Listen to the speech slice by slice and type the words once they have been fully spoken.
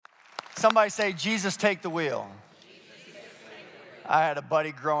Somebody say, Jesus, take the wheel. I had a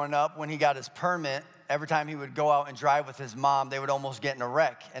buddy growing up, when he got his permit, every time he would go out and drive with his mom, they would almost get in a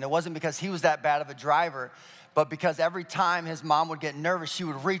wreck. And it wasn't because he was that bad of a driver, but because every time his mom would get nervous, she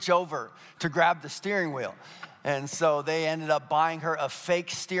would reach over to grab the steering wheel. And so they ended up buying her a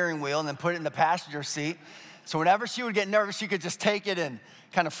fake steering wheel and then put it in the passenger seat. So whenever she would get nervous, she could just take it and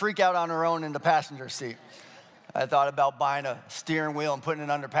kind of freak out on her own in the passenger seat. I thought about buying a steering wheel and putting it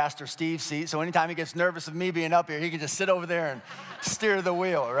under Pastor Steve's seat. So anytime he gets nervous of me being up here, he can just sit over there and steer the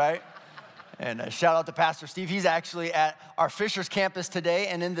wheel, right? And shout out to Pastor Steve. He's actually at our Fishers campus today.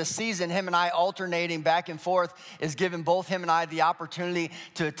 And in this season, him and I alternating back and forth is giving both him and I the opportunity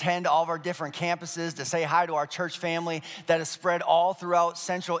to attend all of our different campuses, to say hi to our church family that is spread all throughout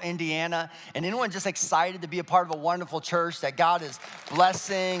central Indiana. And anyone just excited to be a part of a wonderful church that God is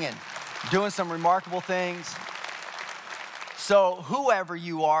blessing and doing some remarkable things. So whoever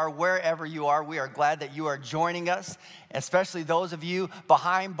you are, wherever you are, we are glad that you are joining us, especially those of you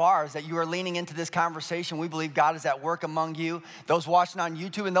behind bars, that you are leaning into this conversation. We believe God is at work among you, those watching on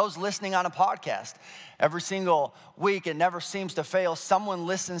YouTube and those listening on a podcast. Every single week, it never seems to fail, someone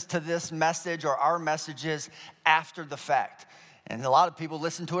listens to this message or our messages after the fact. And a lot of people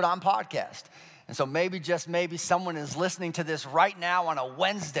listen to it on podcast. And so maybe, just maybe, someone is listening to this right now on a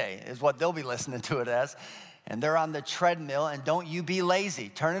Wednesday is what they'll be listening to it as. And they're on the treadmill, and don't you be lazy.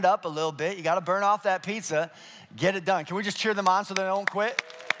 Turn it up a little bit. You got to burn off that pizza. Get it done. Can we just cheer them on so they don't quit?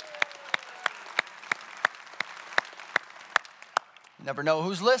 You never know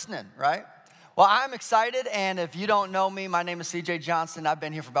who's listening, right? Well, I'm excited, and if you don't know me, my name is CJ Johnson. I've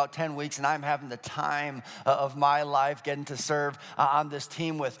been here for about 10 weeks, and I'm having the time of my life getting to serve on this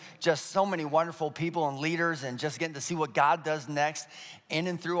team with just so many wonderful people and leaders, and just getting to see what God does next in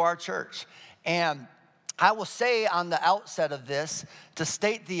and through our church. And I will say on the outset of this, to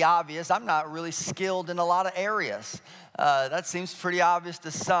state the obvious, I'm not really skilled in a lot of areas. That seems pretty obvious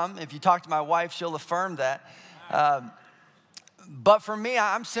to some. If you talk to my wife, she'll affirm that. But for me,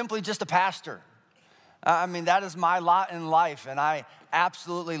 I'm simply just a pastor. I mean, that is my lot in life, and I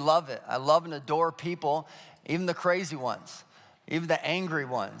absolutely love it. I love and adore people, even the crazy ones, even the angry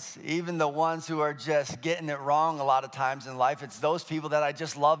ones, even the ones who are just getting it wrong a lot of times in life. It's those people that I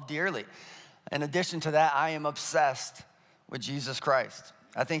just love dearly. In addition to that, I am obsessed with Jesus Christ.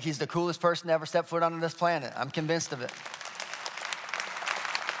 I think he's the coolest person to ever step foot on this planet. I'm convinced of it.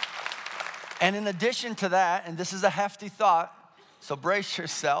 And in addition to that, and this is a hefty thought, so brace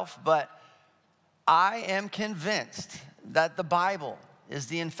yourself, but I am convinced that the Bible is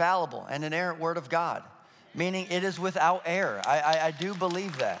the infallible and inerrant word of God, meaning it is without error. I do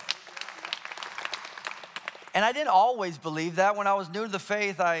believe that. And I didn't always believe that. When I was new to the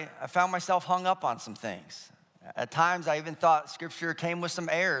faith, I found myself hung up on some things. At times, I even thought Scripture came with some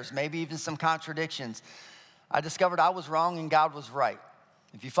errors, maybe even some contradictions. I discovered I was wrong and God was right.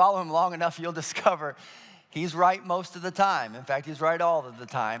 If you follow him long enough, you'll discover he's right most of the time. In fact, he's right all of the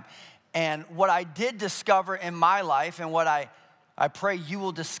time. And what I did discover in my life, and what I pray you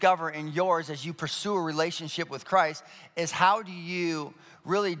will discover in yours as you pursue a relationship with Christ, is how do you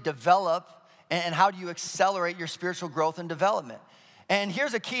really develop and how do you accelerate your spiritual growth and development? And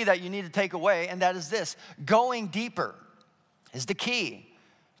here's a key that you need to take away, and that is this: going deeper is the key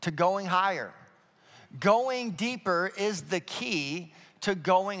to going higher. Going deeper is the key to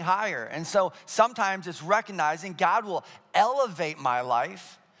going higher. And so sometimes it's recognizing God will elevate my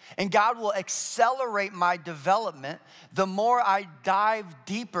life and God will accelerate my development the more I dive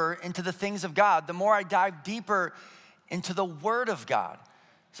deeper into the things of God, the more I dive deeper into the Word of God.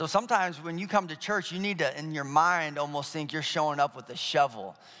 So sometimes when you come to church, you need to, in your mind, almost think you're showing up with a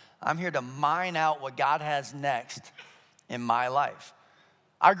shovel. I'm here to mine out what God has next in my life.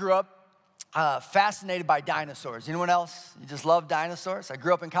 I grew up fascinated by dinosaurs. Anyone else? You just love dinosaurs? I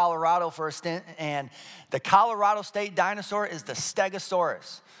grew up in Colorado for a stint, and the Colorado State dinosaur is the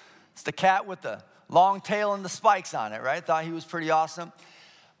Stegosaurus. It's the cat with the long tail and the spikes on it, right? Thought he was pretty awesome.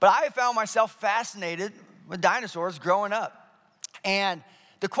 But I found myself fascinated with dinosaurs growing up. And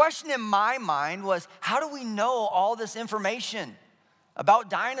the question in my mind was, how do we know all this information about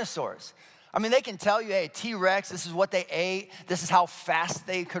dinosaurs? I mean, they can tell you, hey, T-Rex, this is what they ate. This is how fast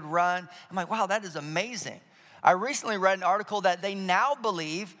they could run. I'm like, wow, that is amazing. I recently read an article that they now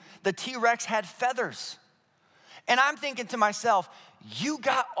believe the T-Rex had feathers. And I'm thinking to myself, you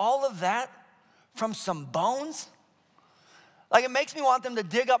got all of that from some bones? Like, it makes me want them to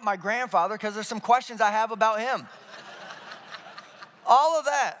dig up my grandfather because there's some questions I have about him. All of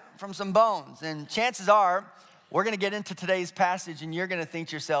that from some bones. And chances are, we're going to get into today's passage, and you're going to think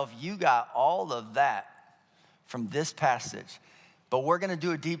to yourself, you got all of that from this passage. but we're gonna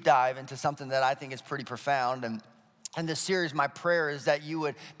do a deep dive into something that I think is pretty profound. And in this series, my prayer is that you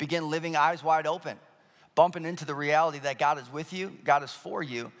would begin living eyes wide open, bumping into the reality that God is with you, God is for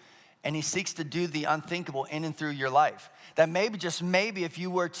you, and he seeks to do the unthinkable in and through your life. That maybe, just maybe, if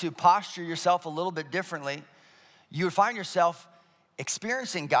you were to posture yourself a little bit differently, you would find yourself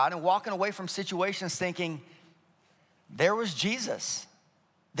experiencing God and walking away from situations thinking, there was Jesus.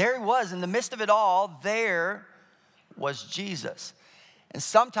 There he was. In the midst of it all, there was Jesus. And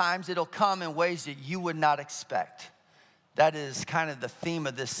sometimes it'll come in ways that you would not expect. That is kind of the theme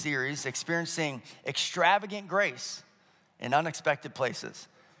of this series, experiencing extravagant grace in unexpected places.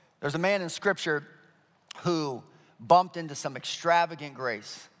 There's a man in Scripture who bumped into some extravagant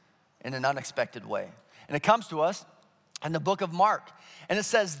grace in an unexpected way. And it comes to us in the book of Mark. And it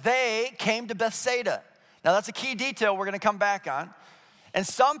says, they came to Bethsaida. Now that's a key detail we're gonna come back on. And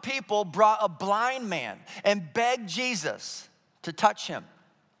some people brought a blind man and begged Jesus to touch him.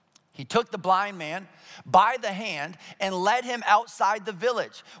 He took the blind man by the hand and led him outside the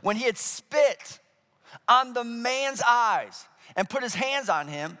village. When he had spit on the man's eyes and put his hands on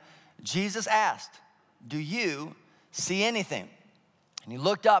him, Jesus asked, do you see anything? And he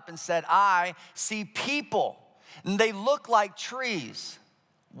looked up and said, I see people, and they look like trees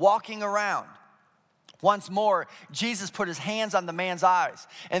walking around. Once more, Jesus put his hands on the man's eyes,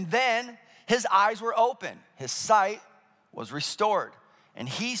 and then his eyes were open. His sight was restored, and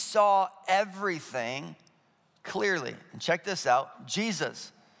he saw everything clearly. And check this out.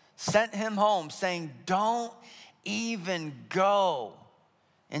 Jesus sent him home saying, don't even go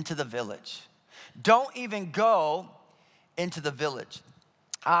into the village. Don't even go into the village.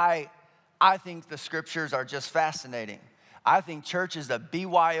 I think the scriptures are just fascinating. I think church is a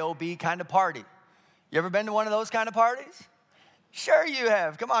BYOB kind of party. You ever been to one of those kind of parties? Sure you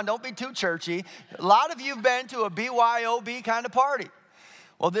have. Come on, don't be too churchy. A lot of you have been to a BYOB kind of party.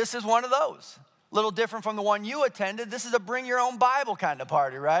 Well, this is one of those. A little different from the one you attended. This is a bring your own Bible kind of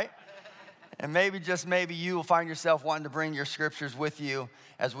party, right? And maybe, just maybe, you will find yourself wanting to bring your scriptures with you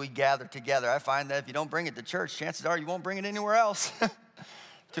as we gather together. I find that if you don't bring it to church, chances are you won't bring it anywhere else.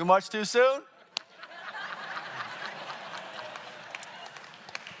 Too much too soon?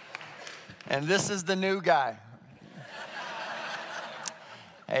 And this is the new guy.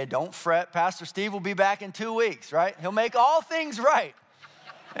 Hey, don't fret. Pastor Steve will be back in 2 weeks, right? He'll make all things right.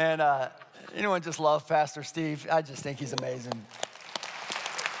 And anyone just love Pastor Steve? I just think he's amazing.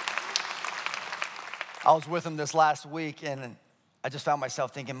 I was with him this last week, and I just found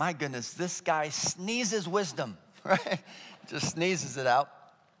myself thinking, my goodness, this guy sneezes wisdom, right? Just sneezes it out.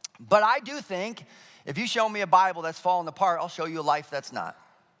 But I do think if you show me a Bible that's falling apart, I'll show you a life that's not.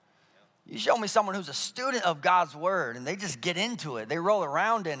 You show me someone who's a student of God's word, and they just get into it. They roll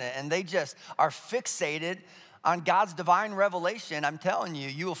around in it, and they just are fixated on God's divine revelation. I'm telling you,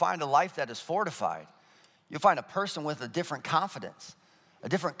 you will find a life that is fortified. You'll find a person with a different confidence, a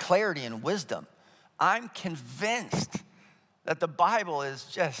different clarity and wisdom. I'm convinced that the Bible is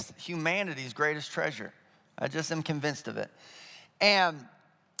just humanity's greatest treasure. I just am convinced of it. And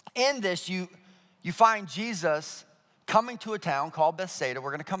in this, you find Jesus coming to a town called Bethsaida.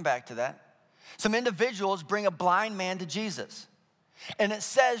 We're going to come back to that. Some individuals bring a blind man to Jesus. And it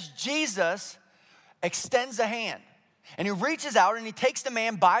says Jesus extends a hand. And he reaches out and he takes the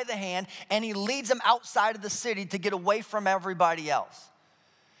man by the hand and he leads him outside of the city to get away from everybody else.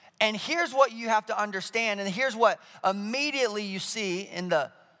 And here's what you have to understand, and here's what immediately you see in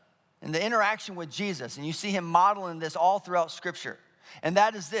the interaction with Jesus, and you see him modeling this all throughout Scripture. And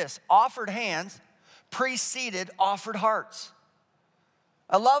that is this: offered hands preceded offered hearts.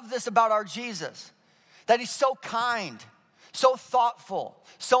 I love this about our Jesus, that he's so kind, so thoughtful,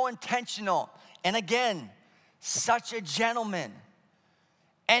 so intentional, and again, such a gentleman.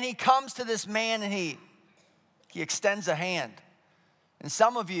 And he comes to this man and he extends a hand. And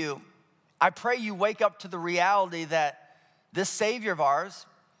some of you, I pray you wake up to the reality that this Savior of ours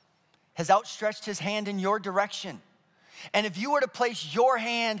has outstretched his hand in your direction. And if you were to place your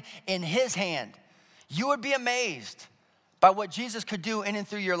hand in his hand, you would be amazed by what Jesus could do in and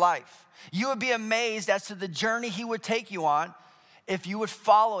through your life. You would be amazed as to the journey he would take you on if you would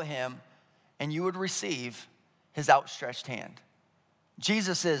follow him and you would receive his outstretched hand.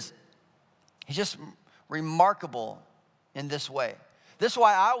 Jesus he's just remarkable in this way. This is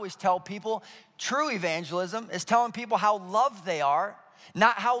why I always tell people true evangelism is telling people how loved they are,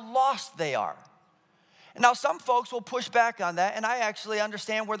 not how lost they are. And now some folks will push back on that, and I actually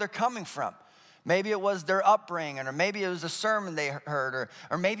understand where they're coming from. Maybe it was their upbringing, or maybe it was a sermon they heard,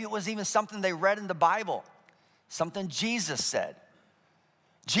 or maybe it was even something they read in the Bible, something Jesus said.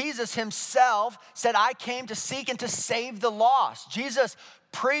 Jesus himself said, I came to seek and to save the lost. Jesus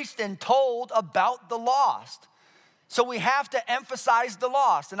preached and told about the lost. So we have to emphasize the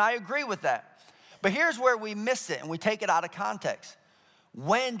lost, and I agree with that. But here's where we miss it and we take it out of context.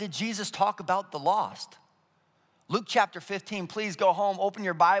 When did Jesus talk about the lost? Luke chapter 15, please go home, open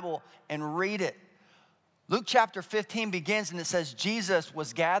your Bible and read it. Luke chapter 15 begins and it says, Jesus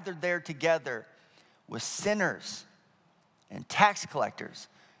was gathered there together with sinners and tax collectors.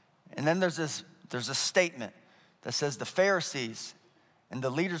 And then there's a statement that says the Pharisees and the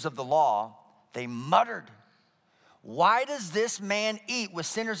leaders of the law, they muttered, why does this man eat with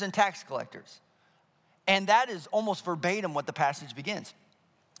sinners and tax collectors? And that is almost verbatim what the passage begins.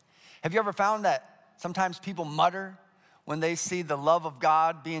 Have you ever found that sometimes people mutter when they see the love of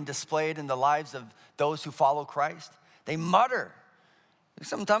God being displayed in the lives of those who follow Christ? They mutter.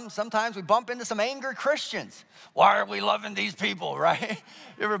 Sometimes we bump into some angry Christians. Why are we loving these people, right?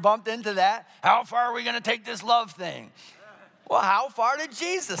 You ever bumped into that? How far are we going to take this love thing? Well, how far did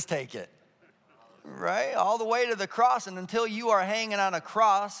Jesus take it? Right? All the way to the cross. And until you are hanging on a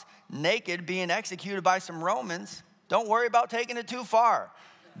cross, naked, being executed by some Romans, don't worry about taking it too far.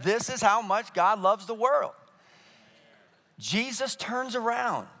 This is how much God loves the world. Jesus turns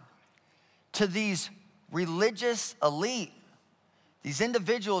around to these religious elite, these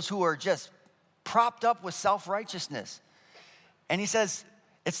individuals who are just propped up with self-righteousness. And he says,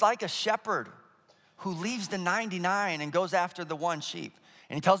 it's like a shepherd who leaves the 99 and goes after the one sheep.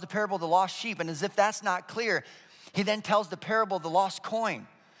 And he tells the parable of the lost sheep. And as if that's not clear, he then tells the parable of the lost coin.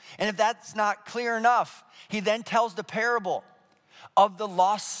 And if that's not clear enough, he then tells the parable of the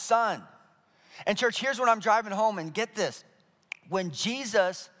lost son. And church, here's what I'm driving home, and get this. When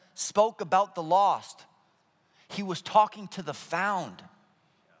Jesus spoke about the lost, he was talking to the found.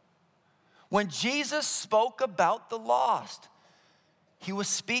 When Jesus spoke about the lost, he was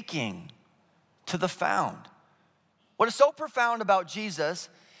speaking to the found. What is so profound about Jesus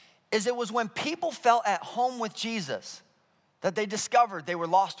is it was when people felt at home with Jesus that they discovered they were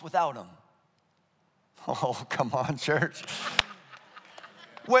lost without him. Oh, come on, church.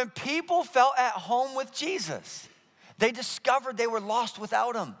 When people felt at home with Jesus, they discovered they were lost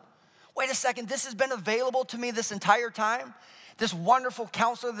without him. Wait a second, this has been available to me this entire time? This wonderful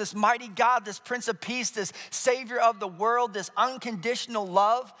counselor, this mighty God, this Prince of Peace, this Savior of the world, this unconditional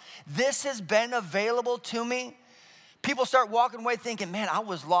love, this has been available to me. People start walking away thinking, man, I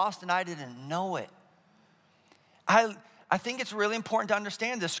was lost and I didn't know it. I think it's really important to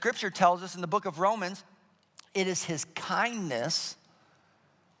understand this. Scripture tells us in the book of Romans, it is his kindness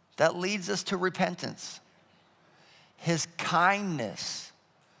that leads us to repentance. His kindness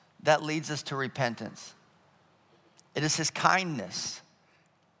that leads us to repentance. It is his kindness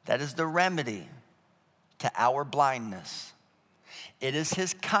that is the remedy to our blindness. It is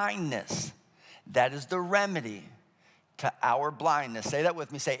his kindness that is the remedy to our blindness. Say that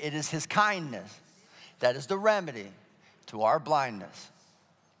with me. Say, it is his kindness that is the remedy to our blindness.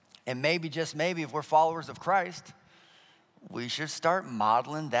 And maybe, just maybe, if we're followers of Christ, we should start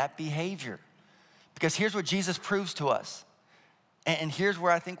modeling that behavior. Because here's what Jesus proves to us. And here's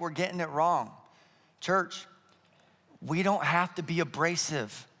where I think we're getting it wrong. Church, we don't have to be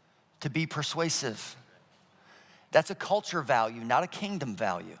abrasive to be persuasive. That's a culture value, not a kingdom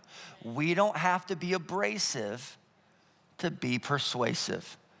value. We don't have to be abrasive to be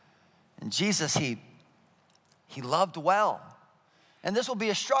persuasive. And Jesus, he loved well. And this will be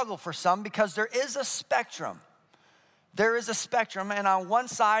a struggle for some because there is a spectrum. There is a spectrum, and on one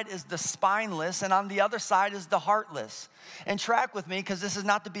side is the spineless, and on the other side is the heartless. And track with me, because this is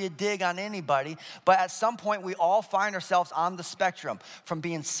not to be a dig on anybody, but at some point we all find ourselves on the spectrum, from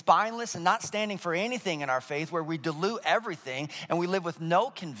being spineless and not standing for anything in our faith, where we dilute everything and we live with no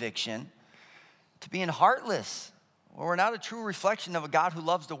conviction, to being heartless, where we're not a true reflection of a God who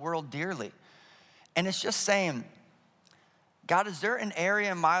loves the world dearly. And it's just saying, God, is there an area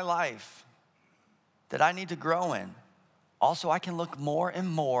in my life that I need to grow in? Also, I can look more and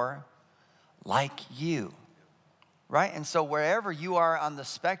more like you, right? And so wherever you are on the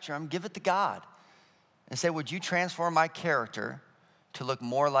spectrum, give it to God and say, would you transform my character to look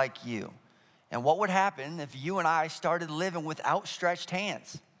more like you? And what would happen if you and I started living with outstretched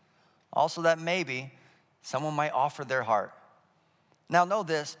hands? Also, that maybe someone might offer their heart. Now, know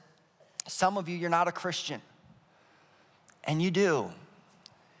this. Some of you, you're not a Christian. And you do.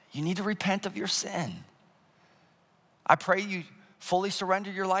 You need to repent of your sin. I pray you fully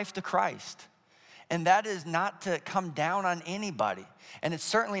surrender your life to Christ. And that is not to come down on anybody. And it's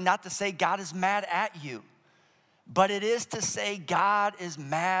certainly not to say God is mad at you. But it is to say God is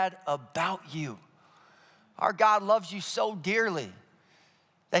mad about you. Our God loves you so dearly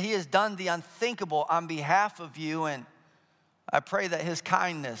that he has done the unthinkable on behalf of you, and I pray that his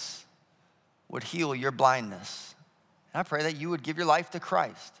kindness would heal your blindness. And I pray that you would give your life to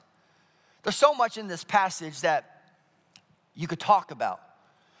Christ. There's so much in this passage that you could talk about,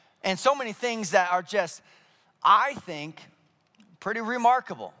 and so many things that are just, I think, pretty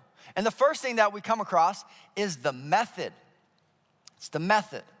remarkable. And the first thing that we come across is the method. It's the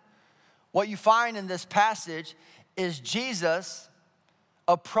method. What you find in this passage is Jesus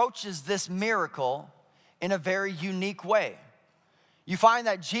approaches this miracle in a very unique way. You find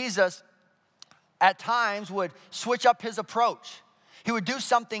that Jesus at times would switch up his approach. He would do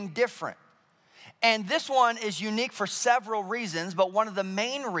something different. And this one is unique for several reasons, but one of the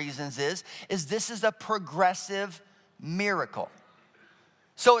main reasons is this is a progressive miracle.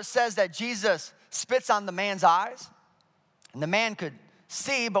 So it says that Jesus spits on the man's eyes, and the man could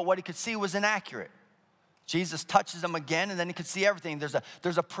see, but what he could see was inaccurate. Jesus touches him again, and then he could see everything.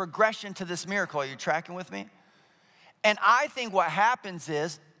 There's a progression to this miracle. Are you tracking with me? And I think what happens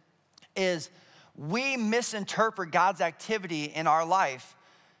is we misinterpret God's activity in our life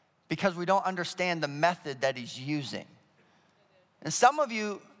because we don't understand the method that he's using. And some of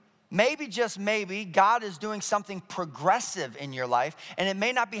you, maybe, just maybe, God is doing something progressive in your life, and it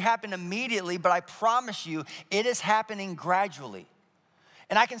may not be happening immediately, but I promise you, it is happening gradually.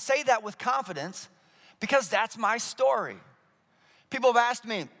 And I can say that with confidence because that's my story. People have asked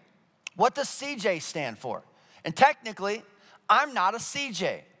me, what does CJ stand for? And technically, I'm not a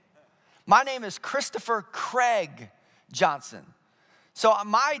CJ. My name is Christopher Craig Johnson. So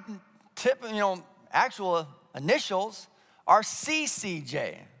my actual initials are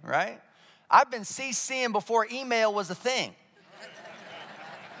CCJ, right? I've been CCing before email was a thing.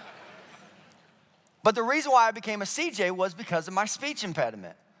 But the reason why I became a CJ was because of my speech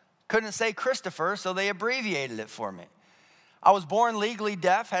impediment. Couldn't say Christopher, so they abbreviated it for me. I was born legally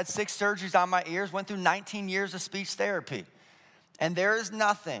deaf, had 6 surgeries on my ears, went through 19 years of speech therapy. And there is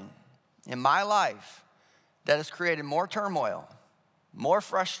nothing in my life that has created more turmoil, more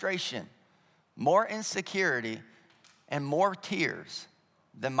frustration, more insecurity, and more tears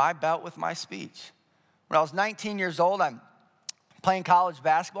than my bout with my speech. When I was 19 years old, I'm playing college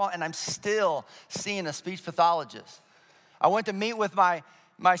basketball, and I'm still seeing a speech pathologist. I went to meet with my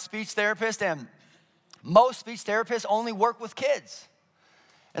speech therapist, and most speech therapists only work with kids.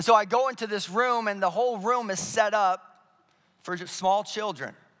 And so I go into this room, and the whole room is set up for just small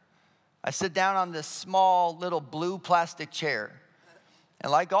children. I sit down on this small little blue plastic chair.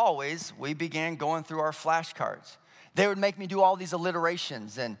 And like always, we began going through our flashcards. They would make me do all these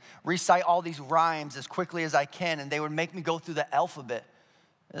alliterations and recite all these rhymes as quickly as I can, and they would make me go through the alphabet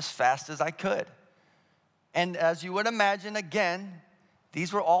as fast as I could. And as you would imagine, again,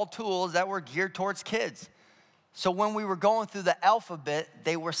 these were all tools that were geared towards kids. So when we were going through the alphabet,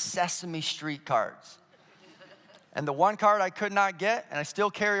 they were Sesame Street cards. And the one card I could not get, and I still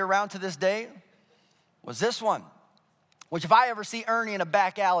carry around to this day, was this one, which if I ever see Ernie in a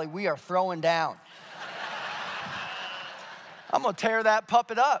back alley, we are throwing down. I'm gonna tear that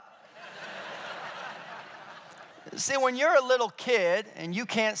puppet up. See, when you're a little kid and you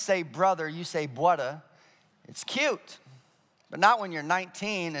can't say brother, you say buada, it's cute. But not when you're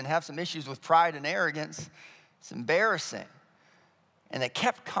 19 and have some issues with pride and arrogance. It's embarrassing. And it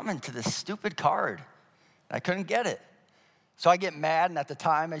kept coming to this stupid card. I couldn't get it. So I get mad, and at the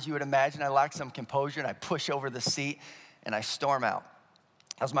time, as you would imagine, I lacked some composure, and I push over the seat, and I storm out.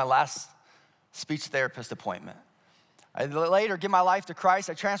 That was my last speech therapist appointment. I later give my life to Christ.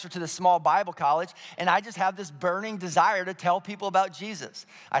 I transferred to this small Bible college, and I just have this burning desire to tell people about Jesus.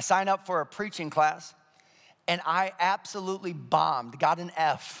 I signed up for a preaching class, and I absolutely bombed, got an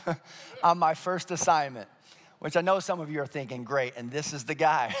F on my first assignment, which I know some of you are thinking, great, and this is the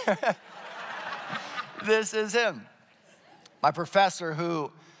guy. This is him. My professor,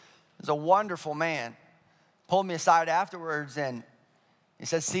 who is a wonderful man, pulled me aside afterwards, and he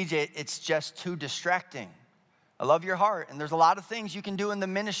said, CJ, it's just too distracting. I love your heart, and there's a lot of things you can do in the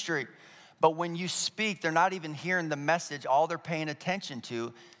ministry, but when you speak, they're not even hearing the message. All they're paying attention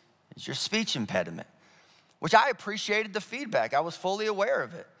to is your speech impediment, which I appreciated the feedback. I was fully aware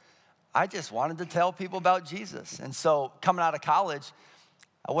of it. I just wanted to tell people about Jesus. And so coming out of college,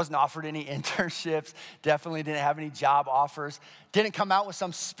 I wasn't offered any internships, definitely didn't have any job offers, didn't come out with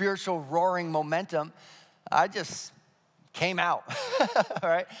some spiritual roaring momentum. I just came out, all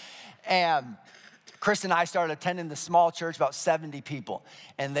right? And Chris and I started attending the small church, about 70 people,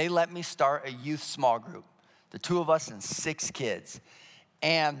 and they let me start a youth small group, the 2 of us and 6 kids.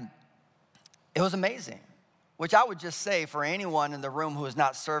 And it was amazing. which I would just say for anyone in the room who is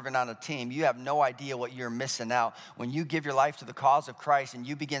not serving on a team, you have no idea what you're missing out. When you give your life to the cause of Christ and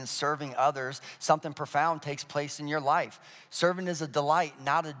you begin serving others, something profound takes place in your life. Serving is a delight,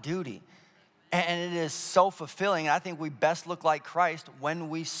 not a duty. And it is so fulfilling. I think we best look like Christ when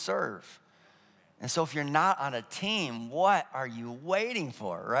we serve. And so if you're not on a team, what are you waiting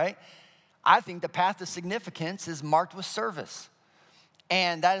for, right? I think the path to significance is marked with service.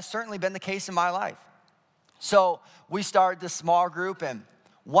 And that has certainly been the case in my life. So we started this small group, and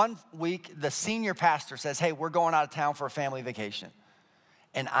one week the senior pastor says, hey, we're going out of town for a family vacation.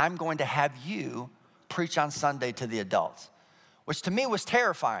 And I'm going to have you preach on Sunday to the adults, which to me was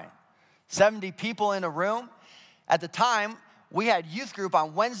terrifying. 70 people in a room. At the time, we had youth group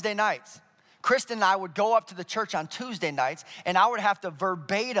on Wednesday nights. Kristen and I would go up to the church on Tuesday nights, and I would have to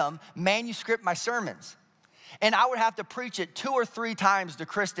verbatim manuscript my sermons. And I would have to preach it 2 or 3 times to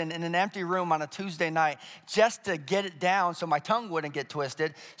Kristen in an empty room on a Tuesday night just to get it down so my tongue wouldn't get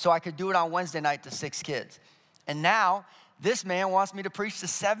twisted so I could do it on Wednesday night to 6 kids. And now this man wants me to preach to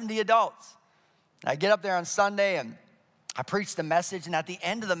 70 adults. I get up there on Sunday and I preach the message, and at the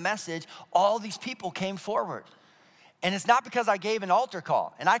end of the message, all these people came forward. And it's not because I gave an altar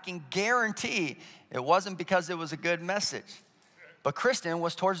call, and I can guarantee it wasn't because it was a good message. But Kristen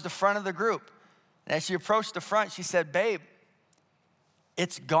was towards the front of the group. And as she approached the front, she said, babe,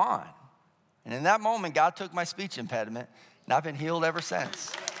 it's gone. And in that moment, God took my speech impediment, and I've been healed ever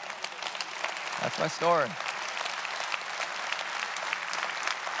since. That's my story.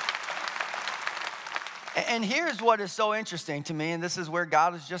 And here's what is so interesting to me, and this is where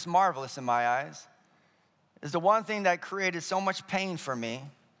God is just marvelous in my eyes, is the one thing that created so much pain for me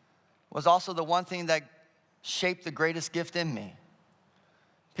was also the one thing that shaped the greatest gift in me.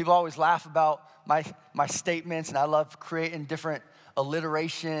 People always laugh about my statements, and I love creating different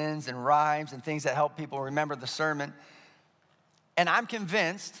alliterations and rhymes and things that help people remember the sermon. And I'm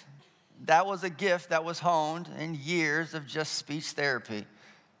convinced that was a gift that was honed in years of just speech therapy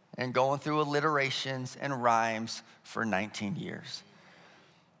and going through alliterations and rhymes for 19 years.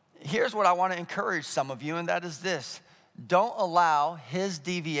 Here's what I want to encourage some of you, and that is this. Don't allow his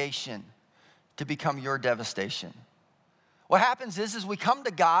deviation to become your devastation. What happens is we come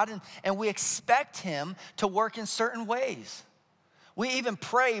to God and we expect him to work in certain ways. We even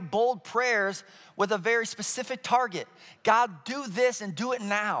pray bold prayers with a very specific target. God, do this and do it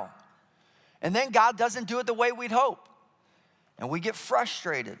now. And then God doesn't do it the way we'd hope. And we get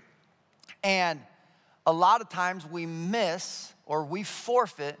frustrated. And a lot of times we miss or we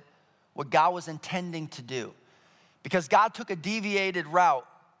forfeit what God was intending to do. Because God took a deviated route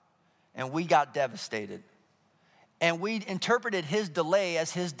and we got devastated. And we interpreted his delay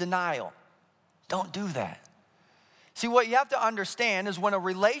as his denial. Don't do that. See, what you have to understand is when a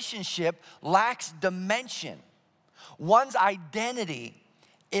relationship lacks dimension, one's identity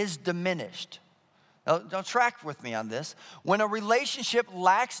is diminished. Now, don't track with me on this. When a relationship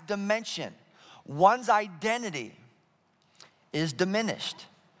lacks dimension, one's identity is diminished.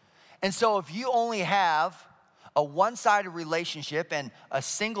 And so if you only have a one-sided relationship and a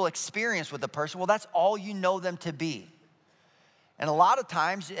single experience with a person, well, that's all you know them to be. And a lot of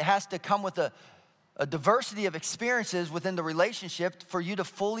times it has to come with a diversity of experiences within the relationship for you to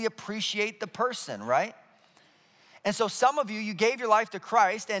fully appreciate the person, right? And so some of you gave your life to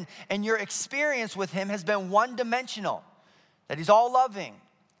Christ and your experience with him has been one-dimensional, that he's all loving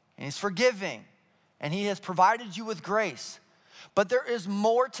and he's forgiving and he has provided you with grace. But there is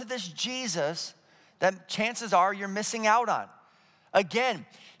more to this Jesus that chances are you're missing out on. Again,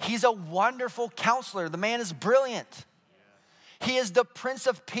 he's a wonderful counselor. The man is brilliant. He is the Prince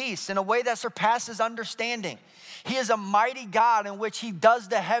of Peace in a way that surpasses understanding. He is a mighty God in which he does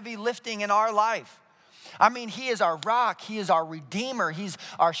the heavy lifting in our life. I mean, he is our rock. He is our redeemer. He's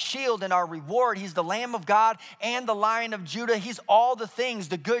our shield and our reward. He's the Lamb of God and the Lion of Judah. He's all the things,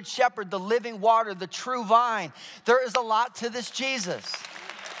 the good shepherd, the living water, the true vine. There is a lot to this Jesus.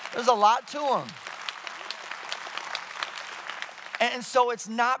 There's a lot to him. And so it's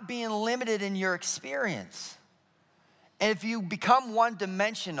not being limited in your experience. And if you become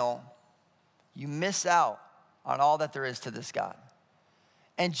one-dimensional, you miss out on all that there is to this God.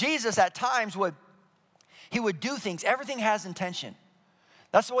 And Jesus at times would do things. Everything has intention.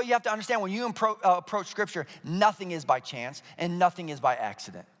 That's what you have to understand. When you approach Scripture, nothing is by chance and nothing is by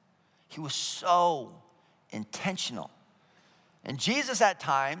accident. He was so intentional. And Jesus at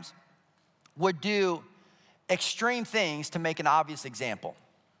times would do extreme things to make an obvious example.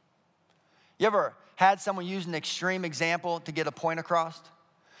 You ever had someone use an extreme example to get a point across?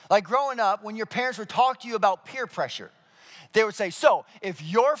 Like growing up, when your parents would talk to you about peer pressure, they would say, so if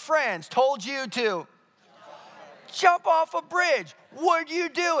your friends told you to, jump off a bridge, would you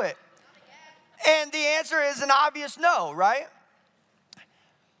do it? And the answer is an obvious no, right?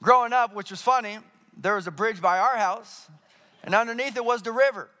 Growing up, which was funny, there was a bridge by our house, and underneath it was the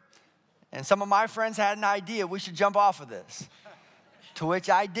river. And some of my friends had an idea we should jump off of this, to which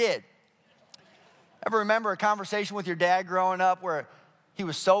I did. Ever remember a conversation with your dad growing up where he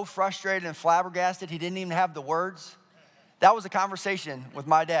was so frustrated and flabbergasted he didn't even have the words? That was a conversation with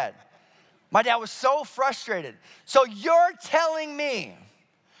my dad. My dad was so frustrated. So you're telling me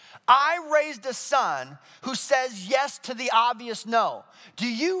I raised a son who says yes to the obvious no. Do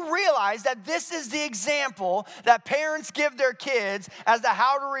you realize that this is the example that parents give their kids as to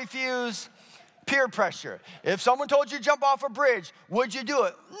how to refuse peer pressure? If someone told you to jump off a bridge, would you do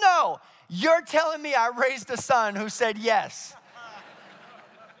it? No. You're telling me I raised a son who said yes.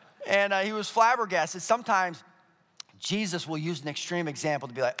 And he was flabbergasted. Sometimes Jesus will use an extreme example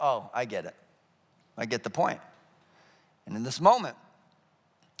to be like, oh, I get it. I get the point. And in this moment,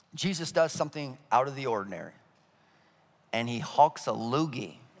 Jesus does something out of the ordinary. And he hulks a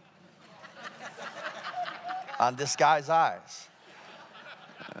loogie on this guy's eyes.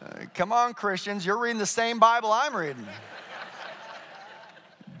 Come on, Christians, you're reading the same Bible I'm reading.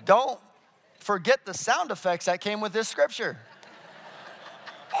 Don't forget the sound effects that came with this scripture.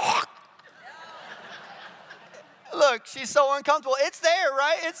 Look, she's so uncomfortable. It's there,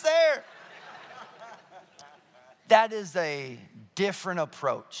 right? It's there. That is a different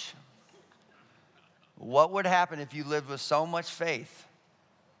approach. What would happen if you lived with so much faith,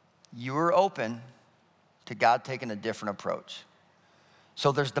 you were open to God taking a different approach?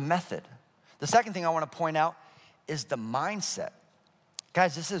 So there's the method. The second thing I want to point out is the mindset.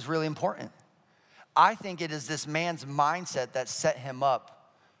 Guys, this is really important. I think it is this man's mindset that set him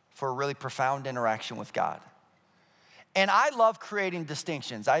up for a really profound interaction with God. And I love creating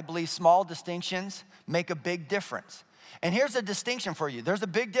distinctions. I believe small distinctions make a big difference. And here's a distinction for you. There's a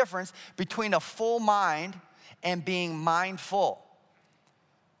big difference between a full mind and being mindful.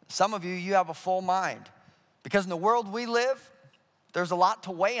 Some of you, you have a full mind. Because in the world we live, there's a lot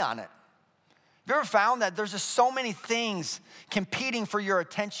to weigh on it. Have you ever found that there's just so many things competing for your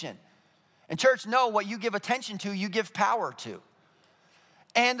attention? And church, know what you give attention to, you give power to.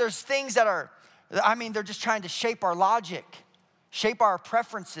 And there's things that are, they're just trying to shape our logic, shape our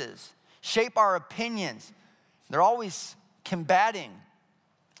preferences, shape our opinions. They're always combating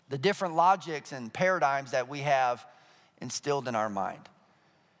the different logics and paradigms that we have instilled in our mind.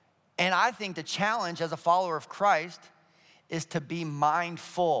 And I think the challenge as a follower of Christ is to be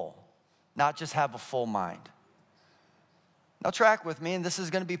mindful, not just have a full mind. Now track with me, and this is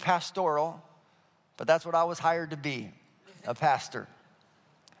going to be pastoral, but that's what I was hired to be, a pastor.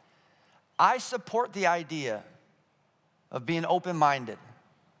 I support the idea of being open-minded,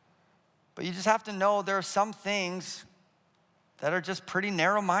 but you just have to know there are some things that are just pretty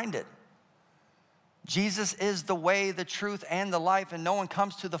narrow-minded. Jesus is the way, the truth, and the life, and no one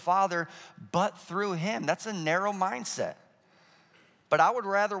comes to the Father but through him. That's a narrow mindset. But I would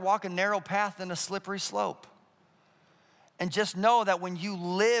rather walk a narrow path than a slippery slope. And just know that when you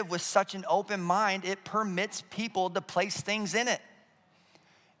live with such an open mind, it permits people to place things in it.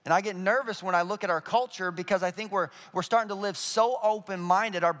 And I get nervous when I look at our culture because I think we're starting to live so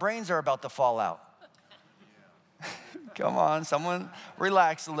open-minded, our brains are about to fall out. Come on, someone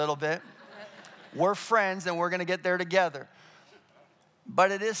relax a little bit. We're friends and we're going to get there together.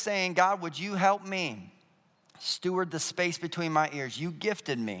 But it is saying, God, would you help me steward the space between my ears? You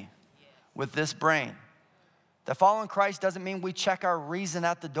gifted me with this brain. That following Christ doesn't mean we check our reason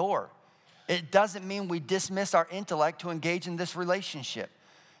at the door. It doesn't mean we dismiss our intellect to engage in this relationship.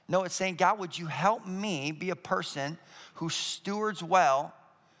 No, it's saying, God, would you help me be a person who stewards well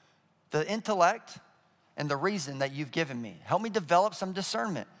the intellect and the reason that you've given me? Help me develop some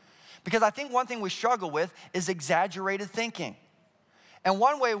discernment. Because I think one thing we struggle with is exaggerated thinking. And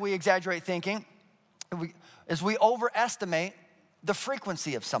one way we exaggerate thinking is we overestimate the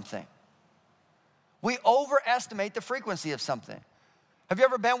frequency of something. We overestimate the frequency of something. Have you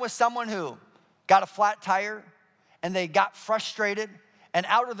ever been with someone who got a flat tire and they got frustrated and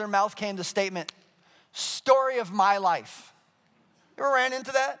out of their mouth came the statement, story of my life? You ever ran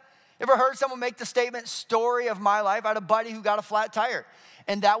into that? You ever heard someone make the statement, story of my life? I had a buddy who got a flat tire.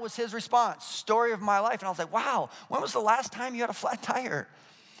 And that was his response, story of my life. And I was like, wow, when was the last time you had a flat tire?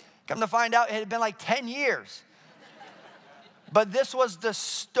 Come to find out, it had been like 10 years. But this was the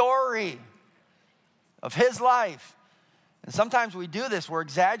story of his life. And sometimes we do this, we're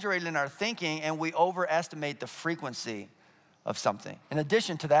exaggerating in our thinking and we overestimate the frequency of something. In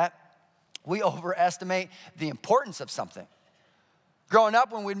addition to that, we overestimate the importance of something. Growing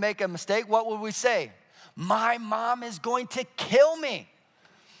up, when we'd make a mistake, what would we say? My mom is going to kill me.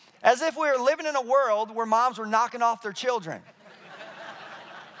 As if we were living in a world where moms were knocking off their children.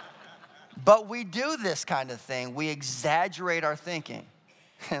 But we do this kind of thing. We exaggerate our thinking.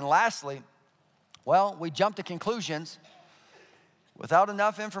 And lastly, well, we jump to conclusions without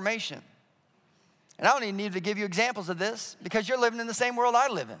enough information. And I don't even need to give you examples of this because you're living in the same world I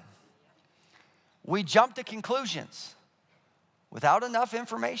live in. We jump to conclusions without enough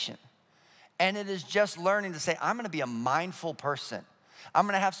information. And it is just learning to say, I'm going to be a mindful person. I'm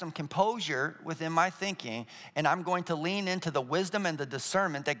going to have some composure within my thinking, and I'm going to lean into the wisdom and the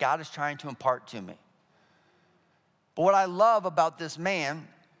discernment that God is trying to impart to me. But what I love about this man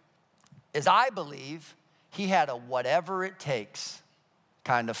is I believe he had a whatever it takes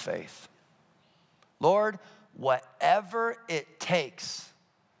kind of faith. Lord, whatever it takes,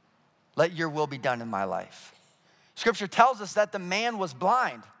 let your will be done in my life. Scripture tells us that the man was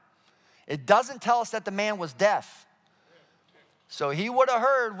blind. It doesn't tell us that the man was deaf. So he would have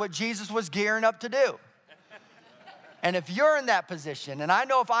heard what Jesus was gearing up to do. And if you're in that position, and I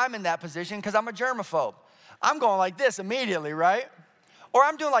know if I'm in that position because I'm a germaphobe, I'm going like this immediately, right? Or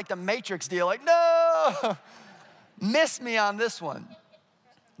I'm doing like the Matrix deal, like, no, miss me on this one.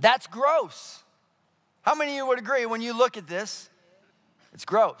 That's gross. How many of you would agree when you look at this, it's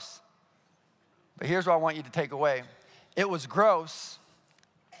gross? But here's what I want you to take away. It was gross,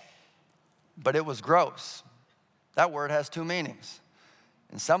 but it was gross. That word has two meanings.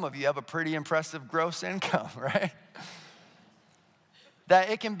 And some of you have a pretty impressive gross income, right? That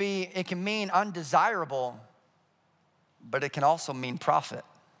it can mean undesirable, but it can also mean profit.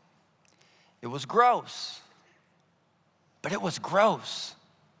 It was gross, but it was gross.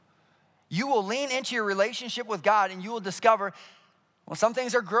 You will lean into your relationship with God and you will discover, well, some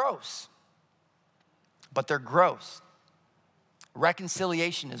things are gross, but they're gross.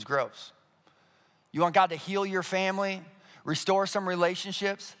 Reconciliation is gross. You want God to heal your family, restore some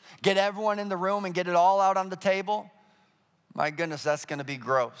relationships, get everyone in the room and get it all out on the table? My goodness, that's going to be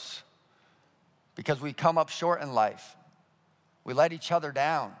gross because we come up short in life. We let each other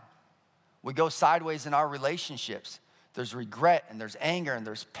down. We go sideways in our relationships. There's regret and there's anger and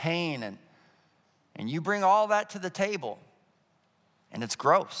there's pain and you bring all that to the table and it's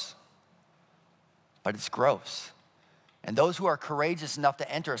gross, but it's gross. And those who are courageous enough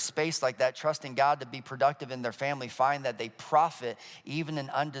to enter a space like that, trusting God to be productive in their family, find that they profit even in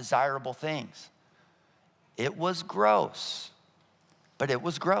undesirable things. It was gross, but it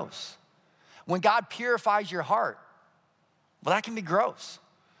was gross. When God purifies your heart, well, that can be gross.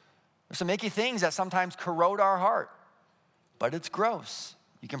 There's some icky things that sometimes corrode our heart, but it's gross.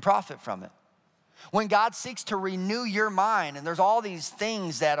 You can profit from it. When God seeks to renew your mind, and there's all these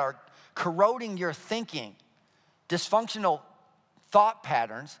things that are corroding your thinking, dysfunctional thought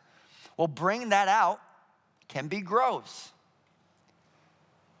patterns, well, bring that out can be gross.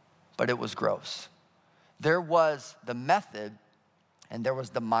 But it was gross. There was the method and there was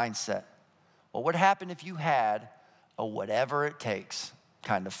the mindset. What would happen if you had a whatever it takes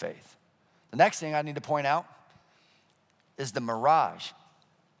kind of faith? The next thing I need to point out is the mirage.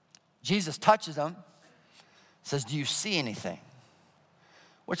 Jesus touches him, says, do you see anything?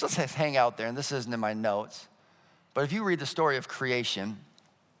 Which let's hang out there, and this isn't in my notes. But if you read the story of creation,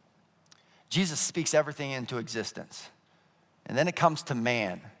 Jesus speaks everything into existence. And then it comes to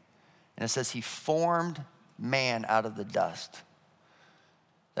man. And it says he formed man out of the dust.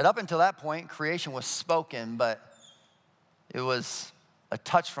 That up until that point, creation was spoken, but it was a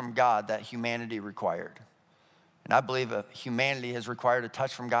touch from God that humanity required. And I believe humanity has required a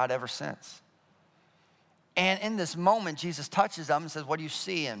touch from God ever since. And in this moment, Jesus touches them and says, what do you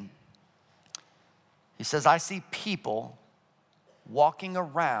see? And he says, I see people walking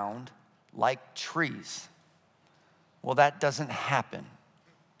around like trees. Well, that doesn't happen.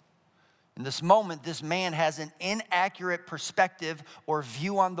 In this moment, this man has an inaccurate perspective or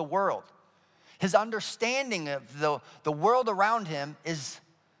view on the world. His understanding of the world around him is,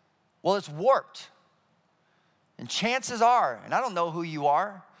 well, it's warped. And chances are, and I don't know who you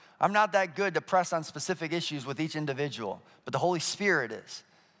are, I'm not that good to press on specific issues with each individual, but the Holy Spirit is.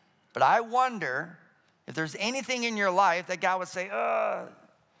 But I wonder if there's anything in your life that God would say,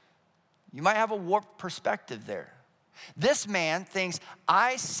 you might have a warped perspective there. This man thinks,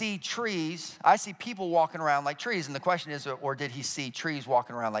 I see trees, I see people walking around like trees. And the question is, or did he see trees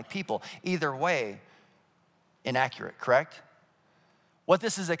walking around like people? Either way, inaccurate, correct? What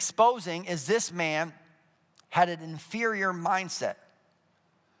this is exposing is this man had an inferior mindset.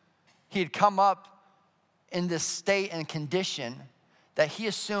 He had come up in this state and condition that he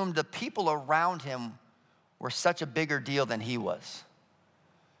assumed the people around him were such a bigger deal than he was.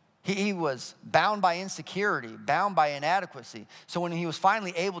 He was bound by insecurity, bound by inadequacy. So when he was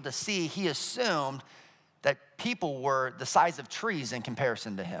finally able to see, he assumed that people were the size of trees in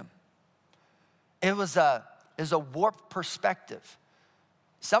comparison to him. It was a warped perspective.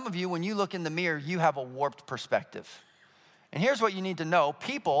 Some of you, when you look in the mirror, you have a warped perspective. And here's what you need to know.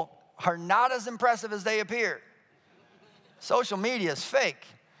 People are not as impressive as they appear. Social media is fake.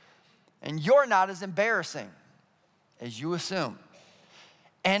 And you're not as embarrassing as you assume.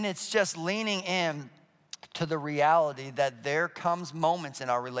 And it's just leaning in to the reality that there comes moments in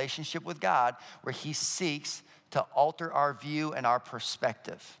our relationship with God where he seeks to alter our view and our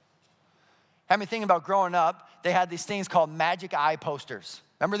perspective. Had me thinking about growing up, they had these things called magic eye posters.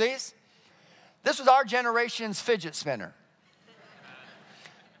 Remember these? This was our generation's fidget spinner.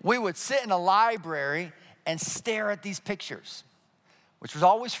 We would sit in a library and stare at these pictures, which was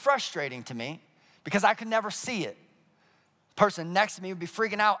always frustrating to me because I could never see it. Person next to me would be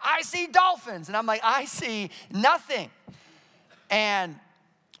freaking out, I see dolphins. And I'm like, I see nothing. And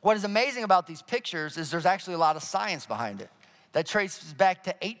what is amazing about these pictures is there's actually a lot of science behind it that traces back to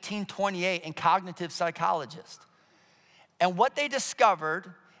 1828 and cognitive psychologists. And what they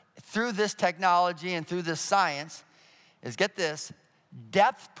discovered through this technology and through this science is, get this,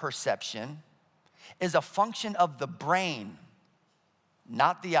 depth perception is a function of the brain,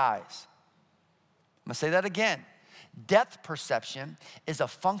 not the eyes. I'm gonna say that again. Depth perception is a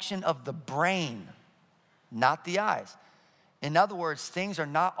function of the brain, not the eyes. In other words, things are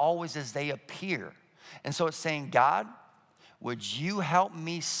not always as they appear. And so it's saying, God, would you help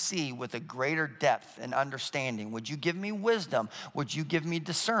me see with a greater depth and understanding? Would you give me wisdom? Would you give me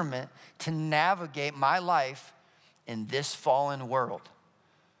discernment to navigate my life in this fallen world?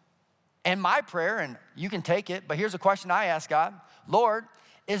 And my prayer, and you can take it, but here's a question I ask God. Lord,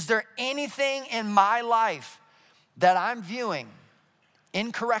 is there anything in my life that I'm viewing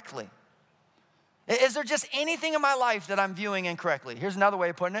incorrectly? Is there just anything in my life that I'm viewing incorrectly? Here's another way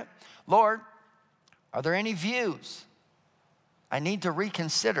of putting it. Lord, are there any views I need to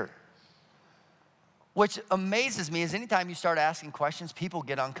reconsider? Which amazes me is anytime you start asking questions, people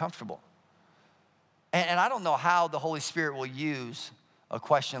get uncomfortable. And I don't know how the Holy Spirit will use a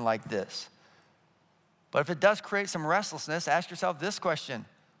question like this. But if it does create some restlessness, ask yourself this question.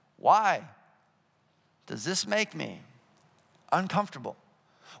 Why does this make me uncomfortable?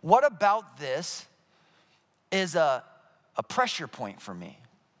 What about this is a pressure point for me?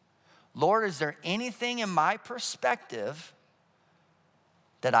 Lord, is there anything in my perspective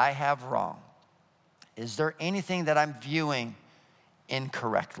that I have wrong? Is there anything that I'm viewing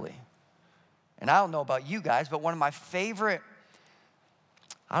incorrectly? And I don't know about you guys, but one of my favorite,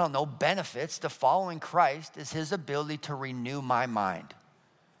 benefits to following Christ is his ability to renew my mind.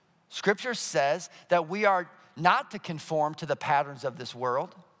 Scripture says that we are not to conform to the patterns of this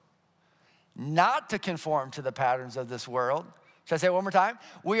world. Not to conform to the patterns of this world. Should I say it one more time?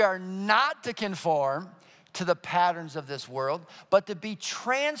 We are not to conform to the patterns of this world, but to be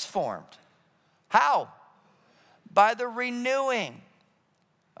transformed. How? By the renewing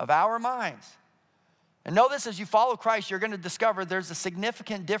of our minds. And know this, as you follow Christ, you're going to discover there's a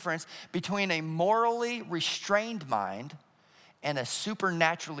significant difference between a morally restrained mind and a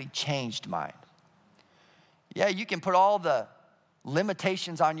supernaturally changed mind. Yeah, you can put all the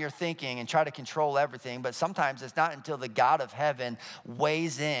limitations on your thinking and try to control everything, but sometimes it's not until the God of heaven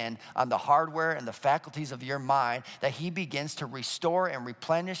weighs in on the hardware and the faculties of your mind that he begins to restore and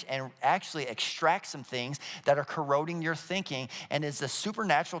replenish and actually extract some things that are corroding your thinking, and is the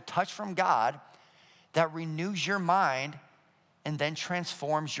supernatural touch from God that renews your mind and then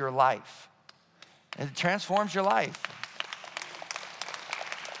transforms your life. It transforms your life.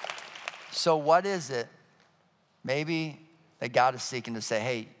 So what is it? Maybe that God is seeking to say,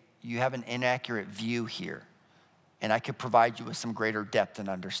 hey, you have an inaccurate view here, and I could provide you with some greater depth and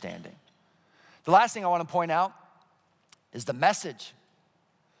understanding. The last thing I want to point out is the message.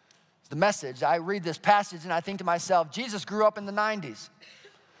 It's the message. I read this passage and I think to myself, Jesus grew up in the 90s.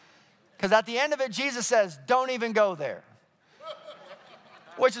 Because at the end of it, Jesus says, don't even go there.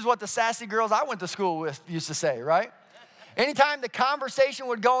 Which is what the sassy girls I went to school with used to say, right? Anytime the conversation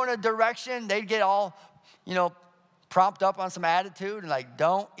would go in a direction, they'd get all, propped up on some attitude and like,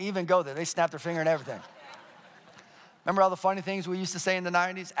 don't even go there. They snap their finger and everything. Remember all the funny things we used to say in the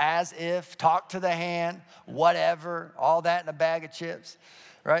 90s? As if, talk to the hand, whatever, all that in a bag of chips,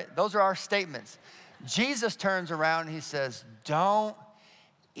 right? Those are our statements. Jesus turns around and he says, don't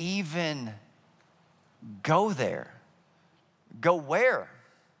even go there. Go where?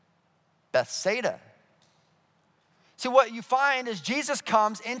 Bethsaida. See, what you find is Jesus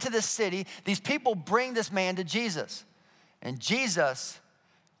comes into this city. These people bring this man to Jesus. And Jesus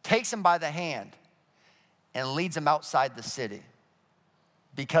takes him by the hand, and leads him outside the city.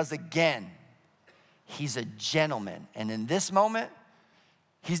 Because again, he's a gentleman. And in this moment,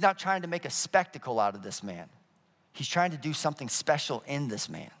 he's not trying to make a spectacle out of this man. He's trying to do something special in this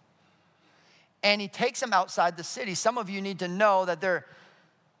man. And he takes him outside the city. Some of you need to know that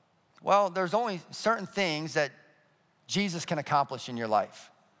there's only certain things that Jesus can accomplish in your life.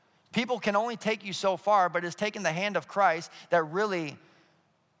 People can only take you so far, but it's taking the hand of Christ that really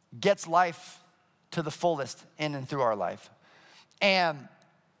gets life to the fullest in and through our life. And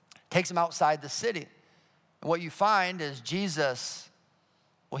takes him outside the city. And what you find is Jesus,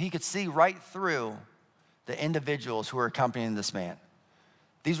 he could see right through the individuals who were accompanying this man.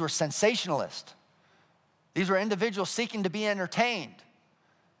 These were sensationalists. These were individuals seeking to be entertained.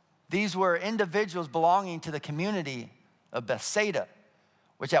 These were individuals belonging to the community of Bethsaida,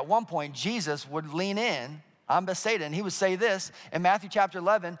 which at one point Jesus would lean in on Bethsaida, and he would say this in Matthew chapter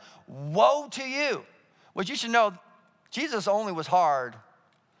 11, "Woe to you." Which you should know, Jesus only was hard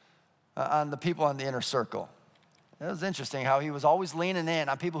on the people in the inner circle. It was interesting how he was always leaning in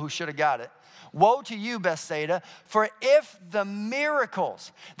on people who should have got it. "Woe to you, Bethsaida, for if the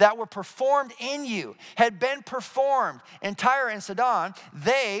miracles that were performed in you had been performed in Tyre and Sidon,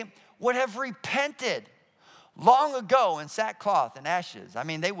 they would have repented long ago in sackcloth and ashes." I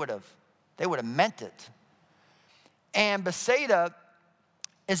mean, they would have meant it. And Bethsaida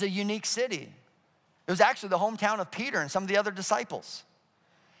is a unique city. It was actually the hometown of Peter and some of the other disciples.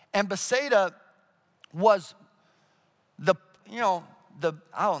 And Bethsaida was the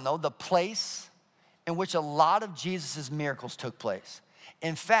place in which a lot of Jesus' miracles took place.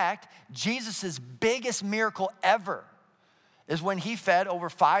 In fact, Jesus' biggest miracle ever is when he fed over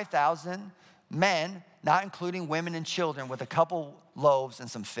 5,000 men, not including women and children, with a couple loaves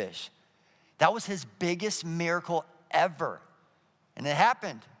and some fish. That was his biggest miracle ever. And it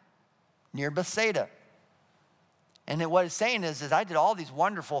happened near Bethsaida. And what it's saying is I did all these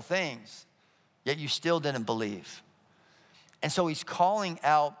wonderful things, yet you still didn't believe. And so he's calling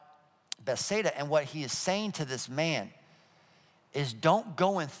out Bethsaida, and what he is saying to this man is, don't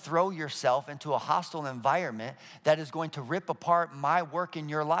go and throw yourself into a hostile environment that is going to rip apart my work in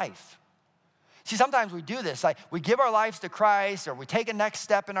your life. See, sometimes we do this. Like, we give our lives to Christ, or we take a next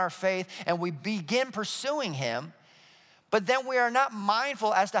step in our faith, and we begin pursuing him, but then we are not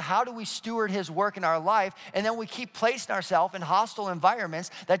mindful as to how do we steward his work in our life, and then we keep placing ourselves in hostile environments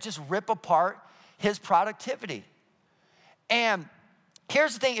that just rip apart his productivity. And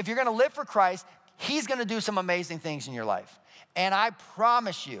here's the thing, if you're gonna live for Christ, he's gonna do some amazing things in your life. And I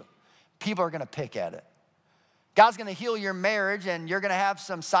promise you, people are gonna pick at it. God's gonna heal your marriage, and you're gonna have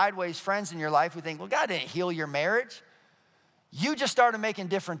some sideways friends in your life who think, well, God didn't heal your marriage. You just started making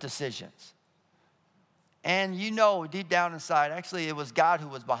different decisions. And you know deep down inside, actually it was God who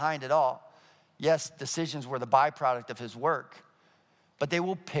was behind it all. Yes, decisions were the byproduct of his work, but they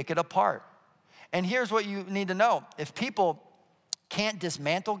will pick it apart. And here's what you need to know. If people can't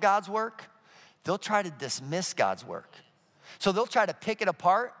dismantle God's work, they'll try to dismiss God's work. So they'll try to pick it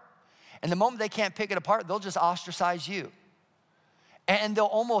apart, and the moment they can't pick it apart, they'll just ostracize you. And they'll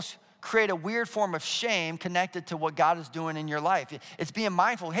almost create a weird form of shame connected to what God is doing in your life. It's being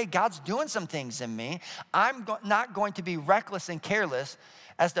mindful, hey, God's doing some things in me. I'm not going to be reckless and careless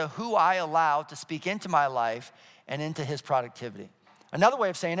as to who I allow to speak into my life and into his productivity. Another way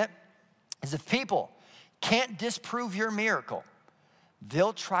of saying it is, if people can't disprove your miracle,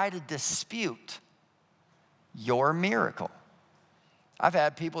 they'll try to dispute your miracle. I've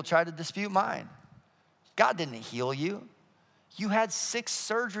had people try to dispute mine. God didn't heal you. You had 6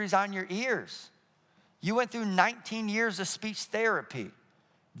 surgeries on your ears. You went through 19 years of speech therapy.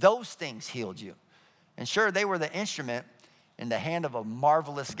 Those things healed you. And sure, they were the instrument in the hand of a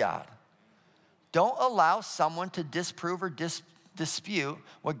marvelous God. Don't allow someone to disprove or dispute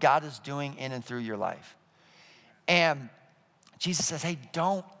what God is doing in and through your life. And Jesus says, hey,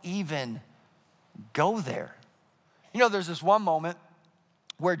 don't even go there. You know, there's this one moment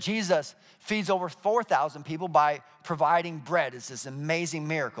where Jesus feeds over 4,000 people by providing bread. It's this amazing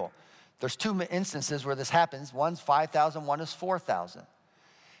miracle. There's 2 instances where this happens. One's 5,000, one is 4,000.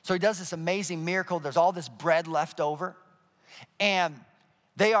 So he does this amazing miracle. There's all this bread left over. And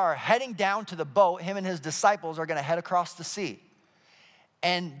they are heading down to the boat. Him and his disciples are gonna head across the sea.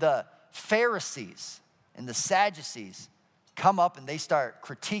 And the Pharisees and the Sadducees come up and they start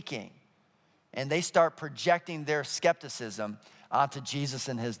critiquing, and they start projecting their skepticism onto Jesus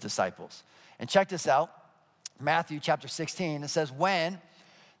and his disciples. And check this out, Matthew chapter 16, it says, when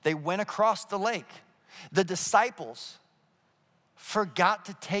they went across the lake, the disciples forgot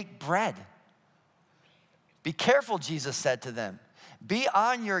to take bread. Be careful, Jesus said to them. Be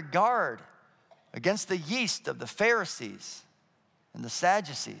on your guard against the yeast of the Pharisees and the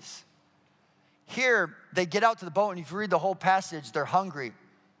Sadducees. Here, they get out to the boat, and if you read the whole passage, they're hungry,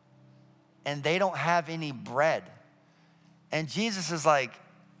 and they don't have any bread. And Jesus is like,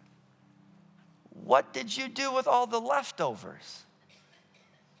 what did you do with all the leftovers?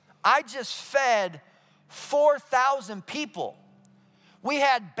 I just fed 4,000 people. We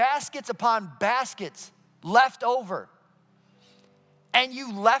had baskets upon baskets left over. And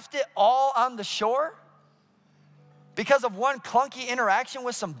you left it all on the shore? Because of one clunky interaction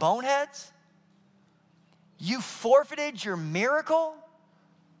with some boneheads? You forfeited your miracle?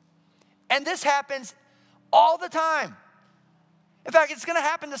 And this happens all the time. In fact, it's gonna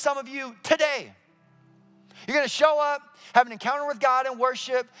happen to some of you today. You're gonna show up, have an encounter with God in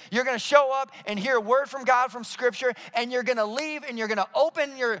worship. You're gonna show up and hear a word from God from Scripture, and you're gonna leave and you're gonna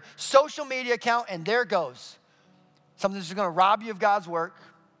open your social media account, and there goes. Something's just gonna rob you of God's work.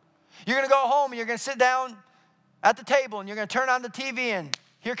 You're gonna go home and you're gonna sit down at the table and you're gonna turn on the TV, and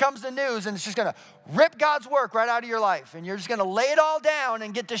here comes the news, and it's just gonna rip God's work right out of your life. And you're just gonna lay it all down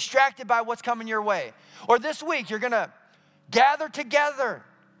and get distracted by what's coming your way. Or this week, you're gonna gather together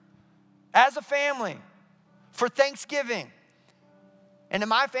as a family for Thanksgiving. And in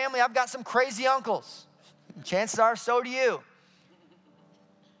my family, I've got some crazy uncles. Chances are, so do you.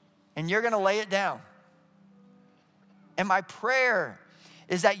 And you're gonna lay it down. And my prayer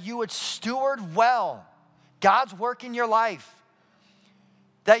is that you would steward well God's work in your life.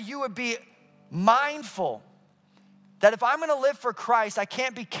 That you would be mindful that if I'm gonna live for Christ, I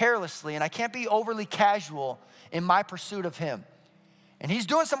can't be carelessly and I can't be overly casual in my pursuit of Him. And He's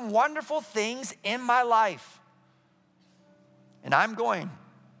doing some wonderful things in my life. And I'm going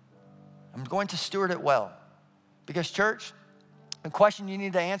to steward it well. Because church, the question you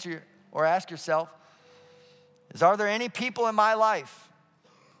need to answer or ask yourself is, are there any people in my life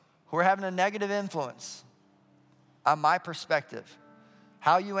who are having a negative influence on my perspective?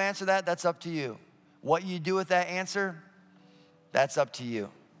 How you answer that, that's up to you. What you do with that answer, that's up to you.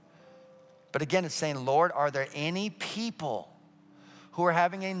 But again, it's saying, Lord, are there any people who are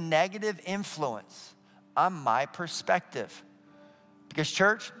having a negative influence on my perspective? Because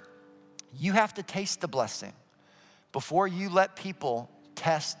church, you have to taste the blessing before you let people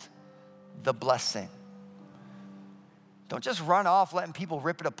test the blessing. Don't just run off letting people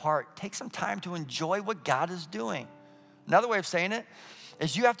rip it apart. Take some time to enjoy what God is doing. Another way of saying it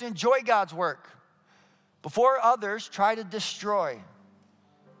is you have to enjoy God's work before others try to destroy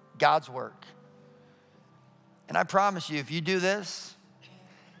God's work. And I promise you, if you do this,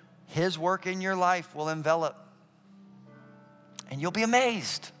 His work in your life will envelop. And you'll be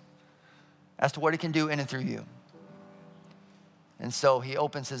amazed as to what He can do in and through you. And so He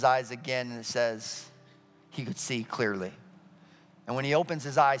opens His eyes again, and it says he could see clearly. And when He opens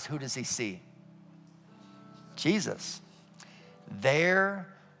His eyes, who does He see? Jesus. There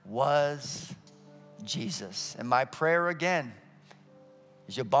was Jesus. And my prayer again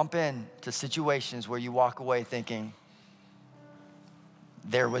is you bump into situations where you walk away thinking,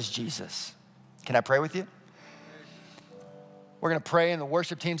 there was Jesus. Can I pray with you? We're gonna pray, and the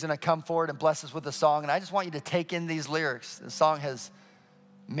worship team's gonna come forward and bless us with a song. And I just want you to take in these lyrics. The song has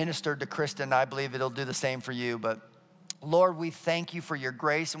ministered to Kristen. I believe it'll do the same for you. But Lord, we thank You for Your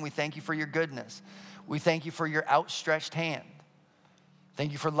grace, and we thank You for Your goodness. We thank You for Your outstretched hand.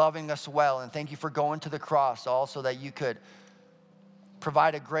 Thank You for loving us well, and thank You for going to the cross also that You could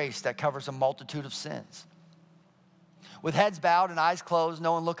provide a grace that covers a multitude of sins. With heads bowed and eyes closed,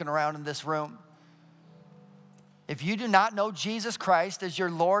 no one looking around in this room, if you do not know Jesus Christ as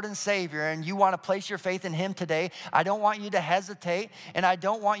your Lord and Savior, and you want to place your faith in Him today, I don't want you to hesitate, and I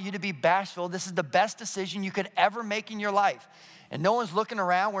don't want you to be bashful. This is the best decision you could ever make in your life. And no one's looking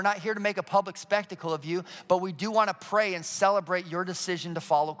around. We're not here to make a public spectacle of you, but we do want to pray and celebrate your decision to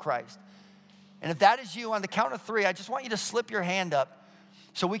follow Christ. And if that is you, on the count of 3, I just want you to slip your hand up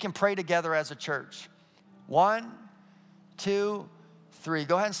so we can pray together as a church. 1, 2, 3.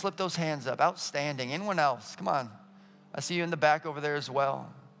 Go ahead and slip those hands up. Outstanding. Anyone else? Come on. I see you in the back over there as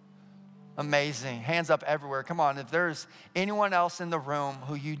well. Amazing. Hands up everywhere. Come on. If there's anyone else in the room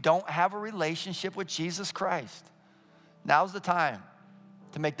who you don't have a relationship with Jesus Christ, now's the time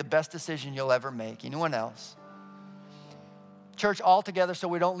to make the best decision you'll ever make. Anyone else? Church, all together, so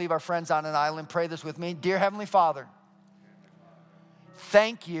we don't leave our friends on an island, pray this with me. Dear Heavenly Father,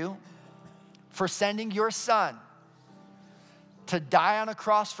 thank You for sending Your Son to die on a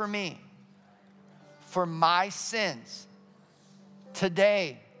cross for me, for my sins.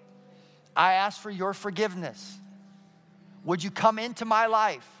 Today, I ask for Your forgiveness. Would You come into my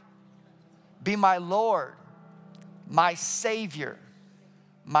life, be my Lord, my Savior,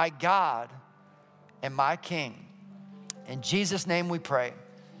 my God and my King. In Jesus' name we pray.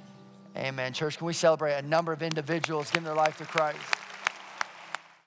 Amen. Church, can we celebrate a number of individuals giving their life to Christ?